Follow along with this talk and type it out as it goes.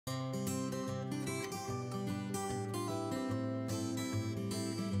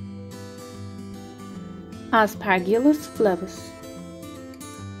Aspergillus flavus.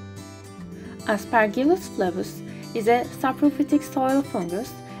 Aspergillus flavus is a saprophytic soil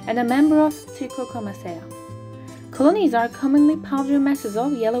fungus and a member of Trichochomacea. Colonies are commonly powdery masses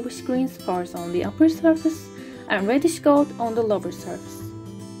of yellowish-green spores on the upper surface and reddish-gold on the lower surface.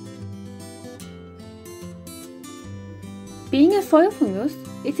 Being a soil fungus,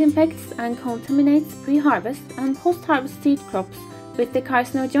 it infects and contaminates pre-harvest and post-harvest seed crops with the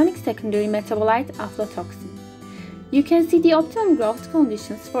carcinogenic secondary metabolite aflatoxin. You can see the optimum growth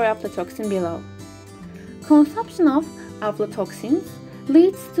conditions for aflatoxin below. Consumption of aflatoxins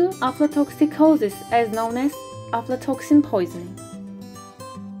leads to aflatoxicosis, as known as aflatoxin poisoning.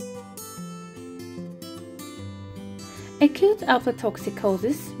 Acute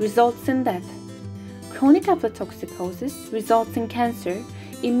aflatoxicosis results in death. Chronic aflatoxicosis results in cancer,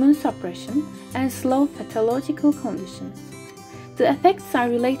 immune suppression, and slow pathological conditions. The effects are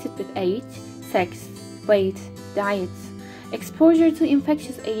related with age, sex, weight, diet, exposure to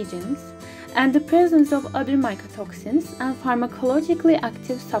infectious agents, and the presence of other mycotoxins and pharmacologically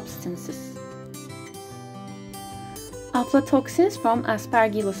active substances. Aflatoxins from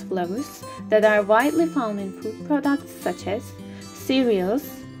Aspergillus flavus that are widely found in food products such as cereals,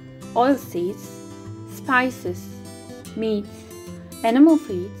 oilseeds, spices, meat, animal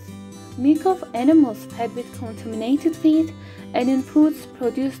feeds, milk of animals fed with contaminated feed, and in foods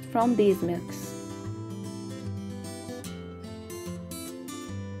produced from these milks.